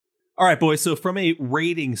All right, boys. So from a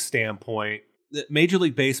rating standpoint, Major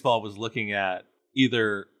League Baseball was looking at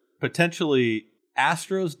either potentially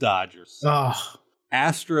Astros Dodgers,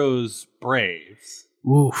 Astros Braves,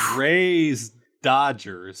 Rays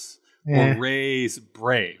Dodgers, or Rays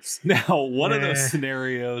Braves. Now, one of those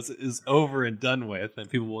scenarios is over and done with, and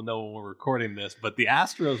people will know when we're recording this, but the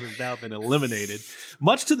Astros have now been eliminated,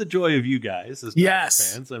 much to the joy of you guys as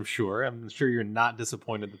Dodgers fans, I'm sure. I'm sure you're not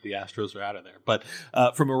disappointed that the Astros are out of there. But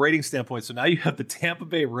from a rating standpoint, so now you have the Tampa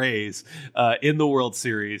Bay Rays in the World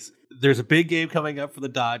Series. There's a big game coming up for the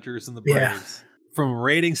Dodgers and the Braves. Yeah. From a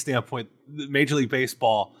rating standpoint, Major League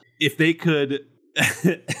Baseball, if they could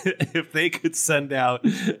send out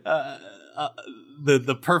the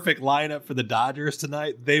perfect lineup for the Dodgers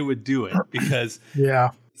tonight, they would do it because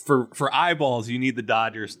for eyeballs, you need the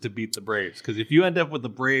Dodgers to beat the Braves. Because if you end up with the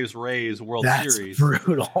Braves Rays World Series,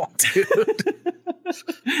 brutal, dude.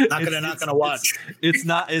 not gonna watch. It's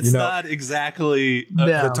not exactly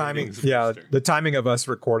the timing. Yeah, the timing of us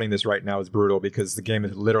recording this right now is brutal because the game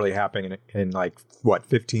is literally happening in like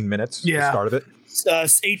 15 minutes. The start of it.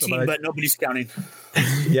 18, but nobody's counting.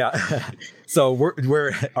 Yeah. So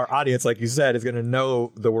we're our audience, like you said, is going to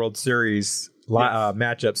know the World Series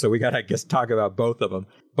matchup. So we got to, I guess, talk about both of them.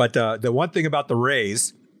 But the one thing about the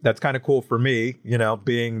Rays that's kind of cool for me,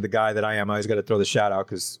 being the guy that I am, I always got to throw the shout out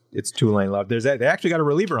because it's Tulane love. They actually got a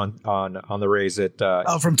reliever on the Rays at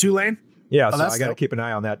from Tulane. Yeah, so I got to keep an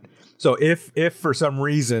eye on that. So if for some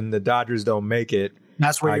reason the Dodgers don't make it,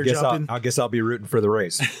 that's where you're jumping. I guess I'll be rooting for the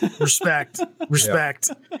Rays. Respect.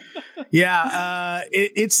 Yeah,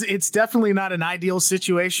 it's definitely not an ideal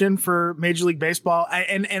situation for Major League Baseball.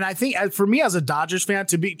 And I think for me as a Dodgers fan,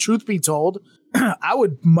 truth be told, I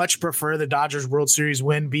would much prefer the Dodgers World Series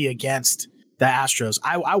win be against the Astros.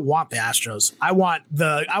 I want the Astros. I want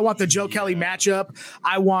the Joe Kelly matchup.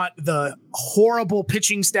 I want the horrible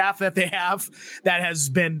pitching staff that they have that has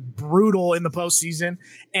been brutal in the postseason.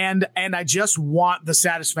 And I just want the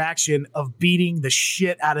satisfaction of beating the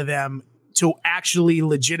shit out of them to actually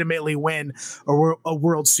legitimately win a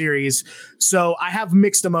World Series. So I have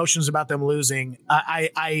mixed emotions about them losing.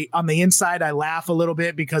 I on the inside, I laugh a little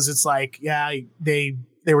bit because it's like, they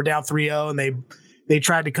were down 3-0 and they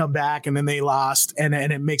tried to come back and then they lost, and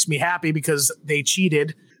it makes me happy because they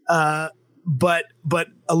cheated. But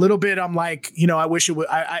a little bit, I'm like, I wish it would.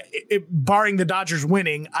 Barring the Dodgers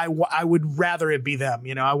winning, I would rather it be them.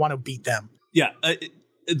 I want to beat them. Yeah.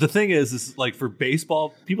 The thing is like for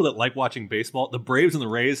baseball, people that like watching baseball, the Braves and the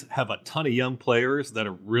Rays have a ton of young players that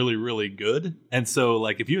are really, really good. And so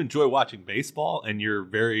like if you enjoy watching baseball and you're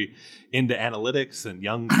very into analytics and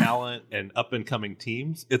young talent and up and coming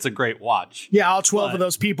teams, it's a great watch. Yeah, all 12 of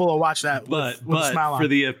those people will watch that with a smile on. For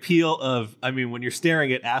the appeal of, when you're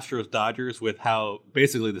staring at Astros Dodgers with how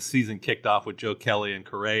basically the season kicked off with Joe Kelly and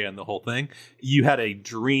Correa and the whole thing, you had a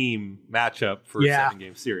dream matchup for a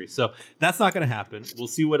 7-game series. So that's not going to happen. We'll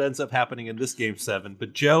see what ends up happening in this game 7.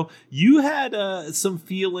 But Joe, you had some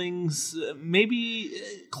feelings maybe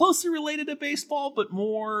closely related to baseball, but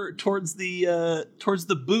more towards the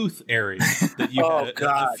booth area that you had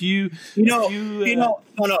a few things that you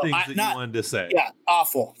wanted to say. Yeah,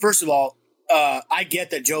 awful. First of all, I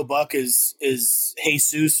get that Joe Buck is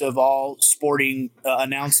Jesus of all sporting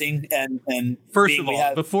announcing and first of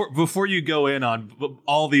all, before you go in on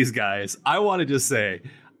all these guys, I want to just say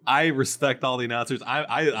I respect all the announcers.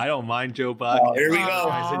 I don't mind Joe Buck. Oh, here we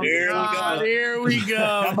go. Here we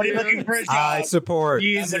go. Somebody looking for a job. I support.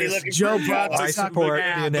 Joe Buck. I support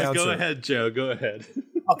the announcer. Go ahead, Joe. Go ahead.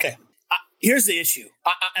 Okay. Here's the issue.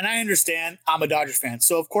 And I understand I'm a Dodgers fan.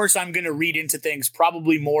 So, of course, I'm going to read into things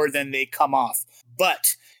probably more than they come off.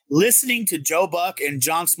 But listening to Joe Buck and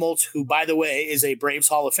John Smoltz, who, by the way, is a Braves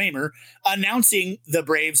Hall of Famer, announcing the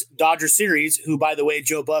Braves Dodgers series, who, by the way,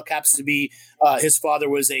 Joe Buck happens to be his father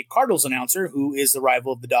was a Cardinals announcer who is the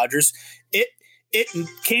rival of the Dodgers. It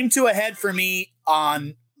came to a head for me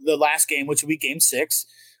on the last game, which would be game 6,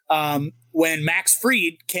 when Max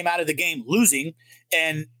Fried came out of the game losing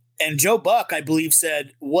and Joe Buck, I believe,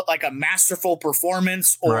 said what like a masterful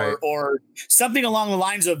performance or something along the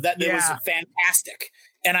lines of that. It was fantastic.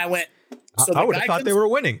 And I went, so I would have thought they were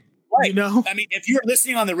winning. Right. If you were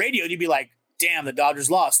listening on the radio, you'd be like, damn, the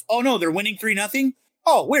Dodgers lost. Oh, no, they're winning 3-0.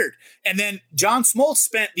 Oh, weird. And then John Smoltz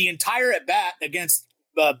spent the entire at bat against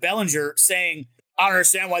Bellinger saying, I don't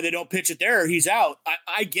understand why they don't pitch it there. He's out.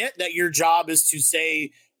 I get that your job is to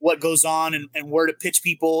say what goes on and where to pitch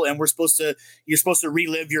people. And you're supposed to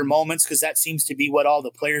relive your moments because that seems to be what all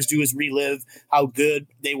the players do is relive how good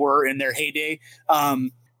they were in their heyday.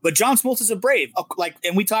 But John Smoltz is a Brave.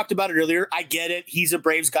 And we talked about it earlier. I get it. He's a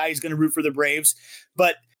Braves guy. He's going to root for the Braves.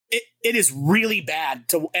 But it is really bad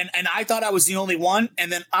and I thought I was the only one.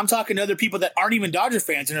 And then I'm talking to other people that aren't even Dodger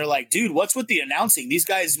fans, and they're like, dude, what's with the announcing? These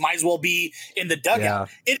guys might as well be in the dugout.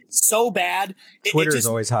 Yeah. It's so bad. Twitter is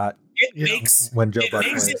always hot. It makes when Joe Buck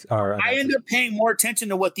wins. I end up paying more attention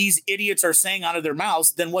to what these idiots are saying out of their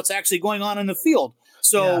mouths than what's actually going on in the field.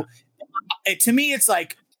 So to me, it's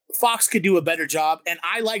like Fox could do a better job. And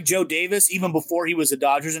I like Joe Davis even before he was a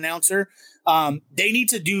Dodgers announcer. They need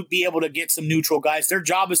to be able to get some neutral guys. Their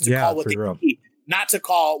job is to call what they need, not to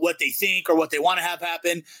call what they think or what they want to have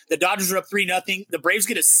happen. The Dodgers are up 3-0. The Braves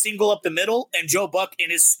get a single up the middle, and Joe Buck in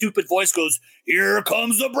his stupid voice goes, "Here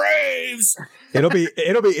comes the Braves." It'll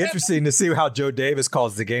be interesting to see how Joe Davis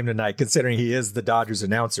calls the game tonight, considering he is the Dodgers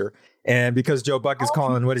announcer, and because Joe Buck is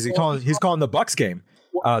calling, what is he calling? He's calling the Bucks game,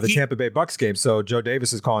 the Tampa Bay Bucks game. So Joe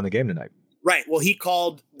Davis is calling the game tonight. Right. Well, he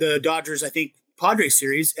called the Dodgers, I think, Padres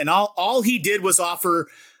series, and all he did was offer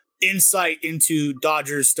insight into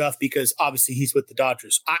Dodgers stuff because obviously he's with the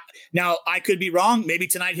Dodgers. Now I could be wrong. Maybe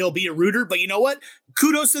tonight he'll be a rooter, but you know what?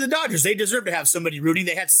 Kudos to the Dodgers. They deserve to have somebody rooting.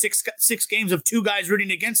 They had six games of 2 guys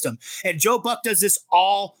rooting against them. And Joe Buck does this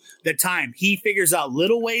all the time. He figures out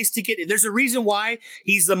little ways to get it. There's a reason why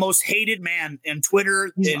he's the most hated man in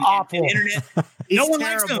Twitter and internet. No one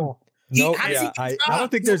likes him. No, I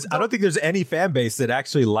don't think there's any fan base that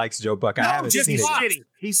actually likes Joe Buck. I haven't seen it.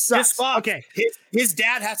 He sucks. Okay, his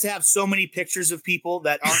dad has to have so many pictures of people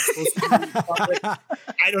that aren't supposed to be public.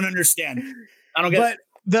 I don't understand. I don't get.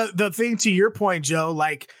 But the thing to your point, Joe,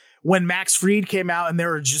 like when Max Fried came out and they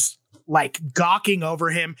were just like gawking over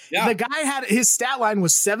him, the guy had his stat line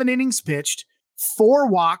was 7 innings pitched, 4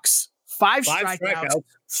 walks, 5 strikeouts,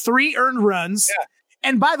 3 earned runs. Yeah.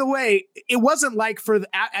 And by the way, it wasn't like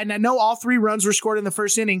and I know all 3 runs were scored in the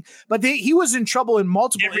first inning, but he was in trouble in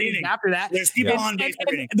multiple innings after that. There's people on base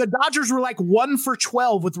every inning. The Dodgers were like 1 for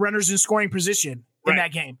 12 with runners in scoring position in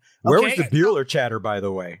that game. Okay? Where was the Bueller chatter, by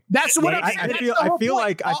the way? That's what I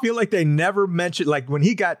feel like they never mentioned, like when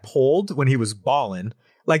he got pulled when he was balling,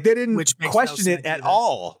 like they didn't question it at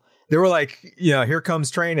all. They were like, here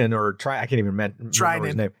comes Trainin or I can't even remember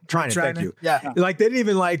his name. Trainin, thank you. Yeah. Like they didn't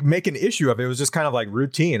even like make an issue of it. It was just kind of like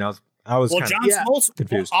routine. I was John Smoltz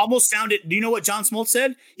confused. Almost sounded. Do you know what John Smoltz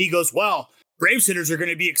said? He goes, "Well, Braves hitters are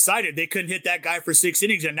going to be excited. They couldn't hit that guy for 6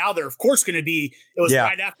 innings, and now they're of course going to be." It was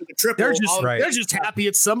right after the triple. They're just happy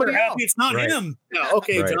it's somebody else. Happy it's not him. Yeah,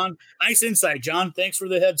 okay, John. Nice insight, John. Thanks for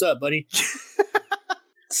the heads up, buddy.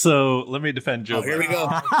 So let me defend Joe Buck. Here we go.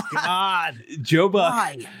 Oh, God. Joe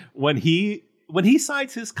Buck, when he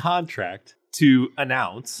signs his contract to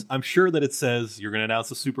announce, I'm sure that it says you're going to announce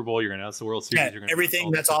the Super Bowl, you're going to announce the World Series, you're going to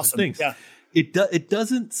everything. That's awesome. Things. Yeah. It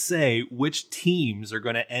doesn't say which teams are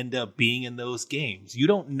going to end up being in those games. You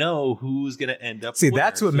don't know who's going to end up. See,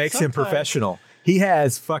 that's what makes him professional. He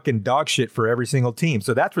has fucking dog shit for every single team.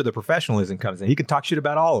 So that's where the professionalism comes in. He can talk shit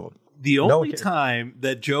about all of them. The only time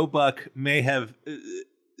that Joe Buck may have,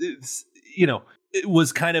 it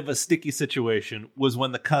was kind of a sticky situation was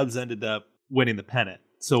when the Cubs ended up winning the pennant.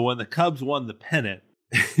 So when the Cubs won the pennant,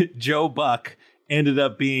 Joe Buck ended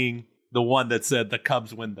up being the one that said the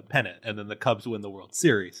Cubs win the pennant and then the Cubs win the World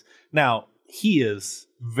Series. Now, he is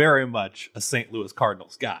very much a St. Louis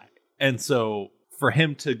Cardinals guy. And so for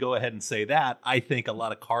him to go ahead and say that, I think a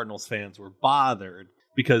lot of Cardinals fans were bothered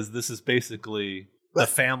because this is basically the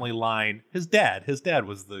family line. His dad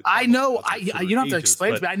was the. I know. You don't have to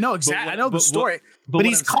explain to me. I know exactly. I know the story. But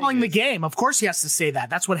he's calling the game. Of course, he has to say that.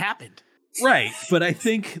 That's what happened. Right, but I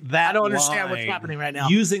think that I don't understand what's happening right now.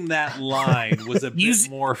 Using that line was a bit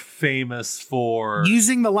more famous for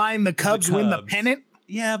using the line "the Cubs win the pennant."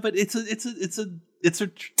 Yeah, but it's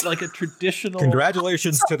like a traditional.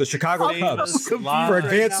 Congratulations to the Chicago Cubs for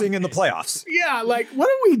advancing in the playoffs. Yeah, like what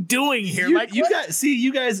are we doing here?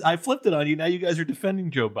 You guys, I flipped it on you. Now you guys are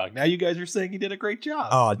defending Joe Buck. Now you guys are saying he did a great job.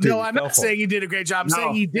 Oh, dude, no, I'm not saying he did a great job. I'm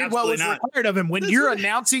saying he did what was required of him. When you're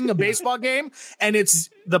announcing a baseball game and it's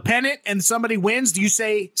the pennant and somebody wins, do you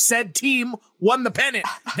say said team won the pennant?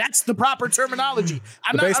 That's the proper terminology.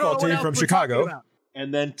 The baseball team from Chicago.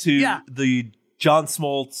 And then to the John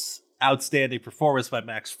Smoltz outstanding performance by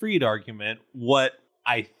Max Fried argument, what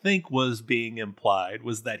I think was being implied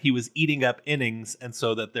was that he was eating up innings, and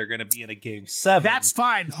so that they're going to be in a game 7. That's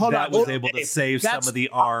fine. Hold on. Was able to save some of the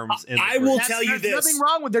arms. I will tell you this.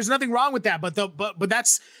 There's nothing wrong with that, but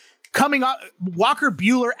that's coming up. Walker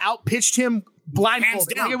Buehler outpitched him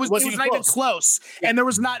blindfolded. It was not even close. Yeah. And there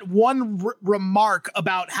was not one remark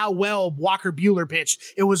about how well Walker Buehler pitched.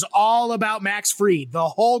 It was all about Max Fried the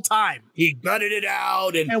whole time. He gutted it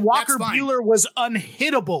out. And Walker Buehler was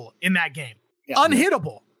unhittable in that game. Yeah.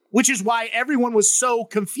 Unhittable. Which is why everyone was so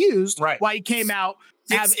confused why he came out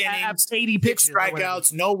have 80 pitches,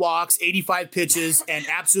 strikeouts, no walks, 85 pitches, and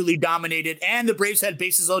absolutely dominated. And the Braves had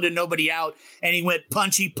bases loaded, nobody out, and he went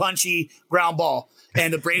punchy ground ball.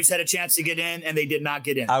 And the Braves had a chance to get in, and they did not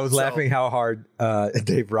get in. I was laughing how hard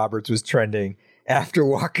Dave Roberts was trending after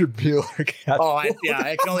Walker Buehler got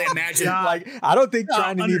I can only imagine. Like, I don't think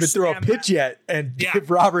John didn't even throw a pitch yet, and Dave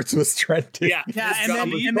Roberts was trending. And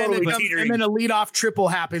then a leadoff triple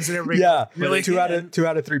happens, and everybody. Yeah, really, two out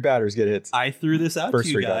of three batters get hits. I threw this out to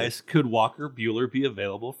you guys. Could Walker Buehler be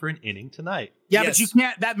available for an inning tonight? Yeah, but you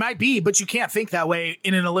can't. That might be, but you can't think that way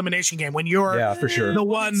in an elimination game when you're for sure the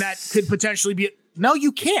one that could potentially be. No,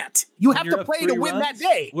 you can't. You have to play to win that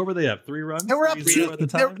day. What were they up? 3 runs? They were up 2 at the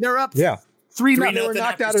time. They're up. Yeah. 3-0. They were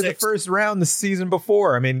knocked out of the first round the season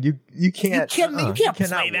before. I mean, you can't. You can't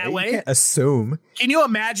play that way. You can't assume. Can you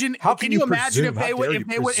imagine? How can you imagine if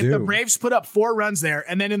the Braves put up 4 runs there,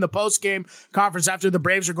 and then in the post game conference after the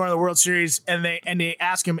Braves are going to the World Series, and they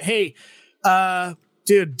ask him, "Hey,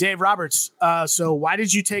 dude, Dave Roberts, so why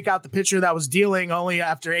did you take out the pitcher that was dealing only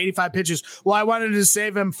after 85 pitches?" Well, I wanted to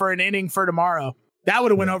save him for an inning for tomorrow. That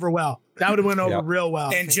would have went over well. That would have went over real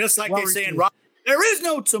well. And just like they say in rock, there is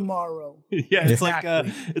no tomorrow. Yeah, it's like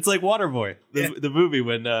Waterboy, the movie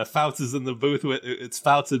when Fouts is in the booth with it's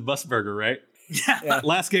Fouts and Musburger, right? Yeah.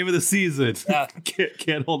 Last game of the season. Yeah.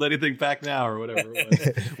 Can't hold anything back now or whatever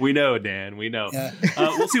it was. We know, Dan. We know. Yeah.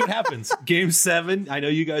 We'll see what happens. Game 7. I know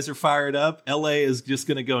you guys are fired up. LA is just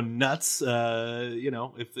going to go nuts.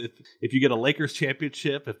 If you get a Lakers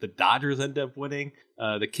championship, if the Dodgers end up winning,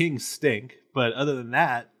 the Kings stink. But other than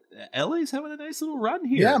that, LA's having a nice little run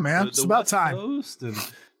here. Yeah, man. It's about time.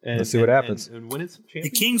 And let's see what happens. And winning some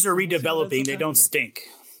championships. The Kings are redeveloping. They don't stink.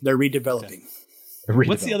 They're redeveloping. Yeah.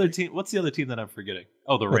 What's the other team? What's the other team that I'm forgetting?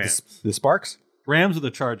 Oh, the Rams. The Sparks? Rams or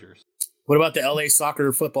the Chargers? What about the LA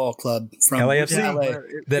Soccer Football Club from LAFC? LA.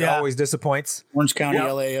 That always disappoints. Orange County,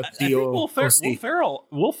 LAFC. I think Will Ferrell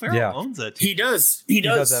owns that team. He does. He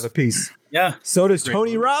does have a piece. Yeah. So does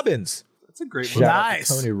Tony Robbins. That's a great movie. Nice.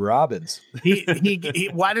 Tony Robbins. He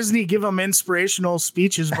why doesn't he give them inspirational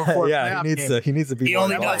speeches before? He needs to be. He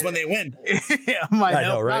only does when they win. I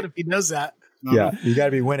know, right? If he does that. Yeah, you got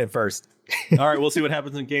to be winning first. All right, we'll see what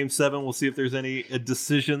happens in Game 7. We'll see if there's any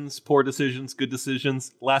decisions, poor decisions, good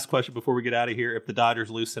decisions. Last question before we get out of here: if the Dodgers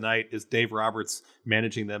lose tonight, is Dave Roberts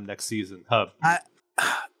managing them next season? Hub.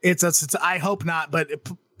 I hope not, but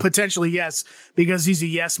potentially yes, because he's a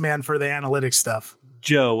yes man for the analytics stuff.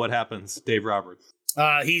 Joe, what happens? Dave Roberts.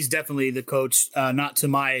 He's definitely the coach, not to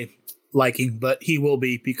my liking, but he will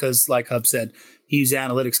be because, like Hub said, he's the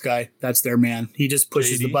analytics guy. That's their man. He just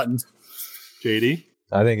pushes the buttons. JD,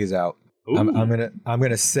 I think he's out. I'm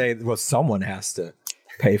gonna say, well, someone has to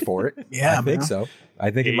pay for it. Yeah, I think so.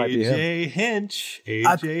 I think it might be him. AJ Hinch.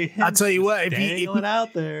 I'll tell you what,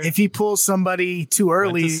 if he pulls somebody too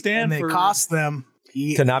early and they cost them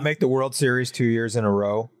to not make the World Series 2 years in a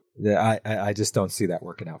row. I just don't see that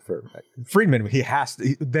working out for Friedman. He has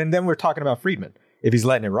to. Then we're talking about Friedman if he's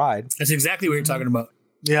letting it ride. That's exactly what you're talking about.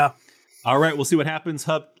 Yeah. All right, we'll see what happens.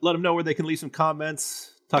 Hub, let them know where they can leave some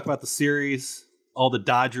comments. Talk about the series. All the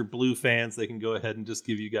Dodger Blue fans, they can go ahead and just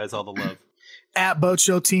give you guys all the love. At Boat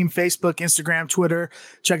Show Team, Facebook, Instagram, Twitter.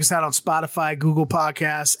 Check us out on Spotify, Google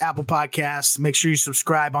Podcasts, Apple Podcasts. Make sure you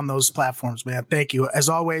subscribe on those platforms, man. Thank you. As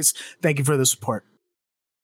always, thank you for the support.